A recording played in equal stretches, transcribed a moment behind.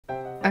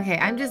Okay,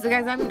 I'm just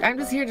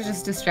here to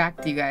just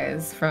distract you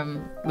guys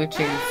from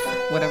Luce's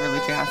whatever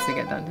Luce has to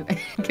get done today.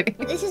 Kidding.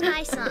 This is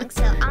my song,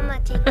 so I'm gonna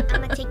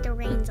take the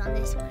reins on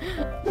this one.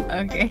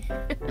 Okay.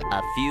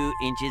 A few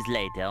inches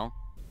later.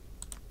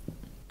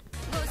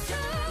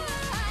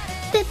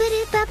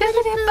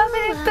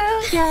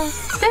 Yeah.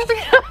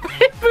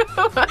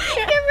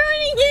 You're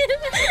ruining it.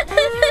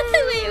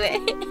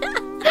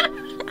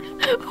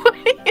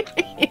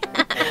 Wait.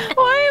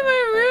 Why am I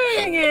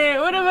ruining it?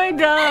 What have I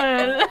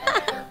done?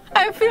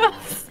 I feel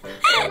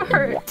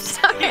hurt.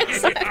 Sorry.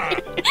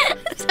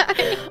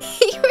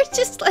 You were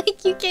just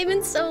like, you came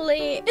in so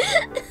late.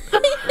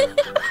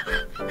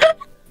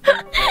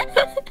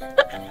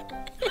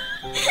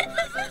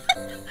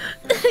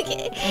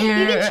 Okay,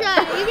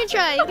 you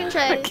can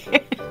try.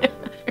 Okay.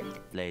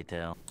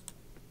 Later.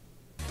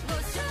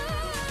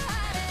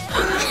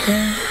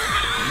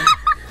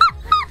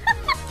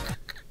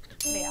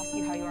 They ask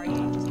you how you are,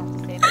 you just have to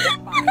say that you're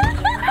fine.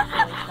 You're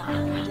really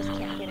fine. You just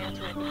can't get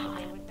into it because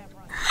they would never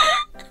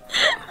understand.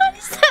 What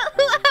is that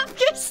laugh?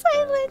 You're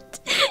silent.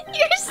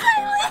 You're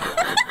silent.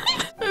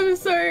 I'm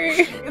sorry.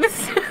 This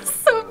is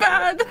so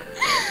bad.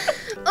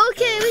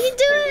 Okay, we can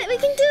do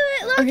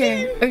it. Lock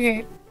in.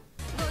 Okay.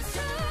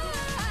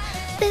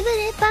 I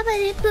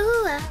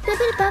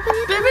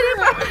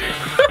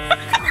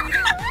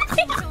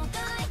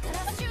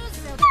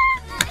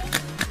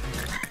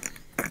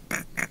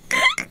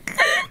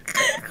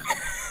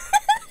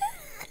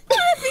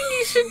think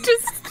you should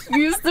just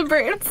use the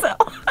brain cell.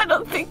 I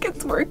don't think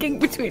it's working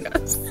between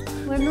us.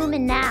 We're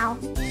moving now.